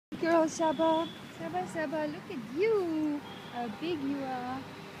girl, Saba. Saba, Saba, look at you. How big you are.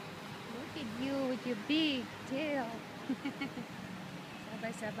 Look at you with your big tail.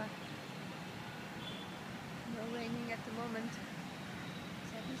 Saba, Saba. No raining at the moment.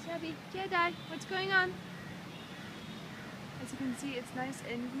 Sabi, Sabi. Jedi, what's going on? As you can see, it's nice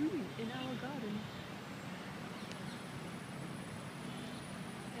and roomy in our garden.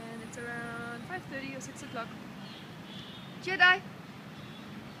 And it's around 5:30 or 6 o'clock. Jedi!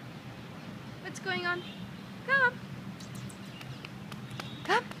 What's going on? Come!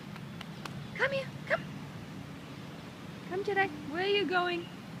 Come! Come here! Come! Come, Jedi! Where are you going?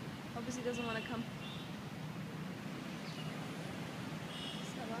 Obviously doesn't want to come.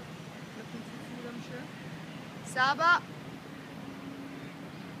 Saba, looking for food, I'm sure. Saba!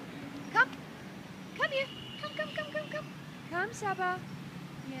 Come! Come here! Come, come, come, come, come! Come, Saba!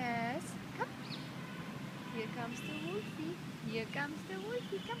 Yes, come! Here comes the wolfie. Here comes the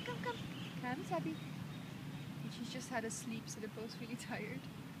wolfie. Come, come, come. Come, Sabi. And she's just had a sleep, so they're both really tired.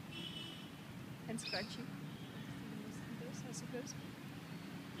 And scratchy. The mosquitoes, I suppose.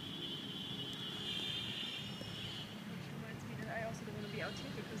 Which reminds me that I also don't want to be out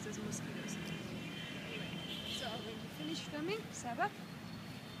here because there's mosquitoes. Anyway, so when you finish filming, Saba,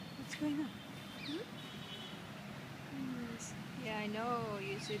 what's going on? Hmm? Yes. Yeah, I know.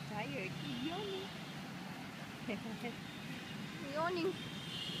 You're so tired. You're yawning. Yawning. Yawning.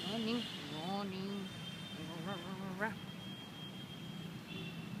 Yawning.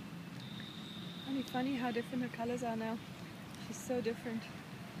 Funny how different her colors are now. She's so different.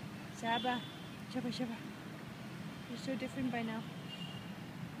 Saba. Saba, Saba. You're so different by now.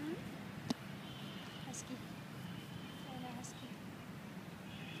 Hmm? Husky.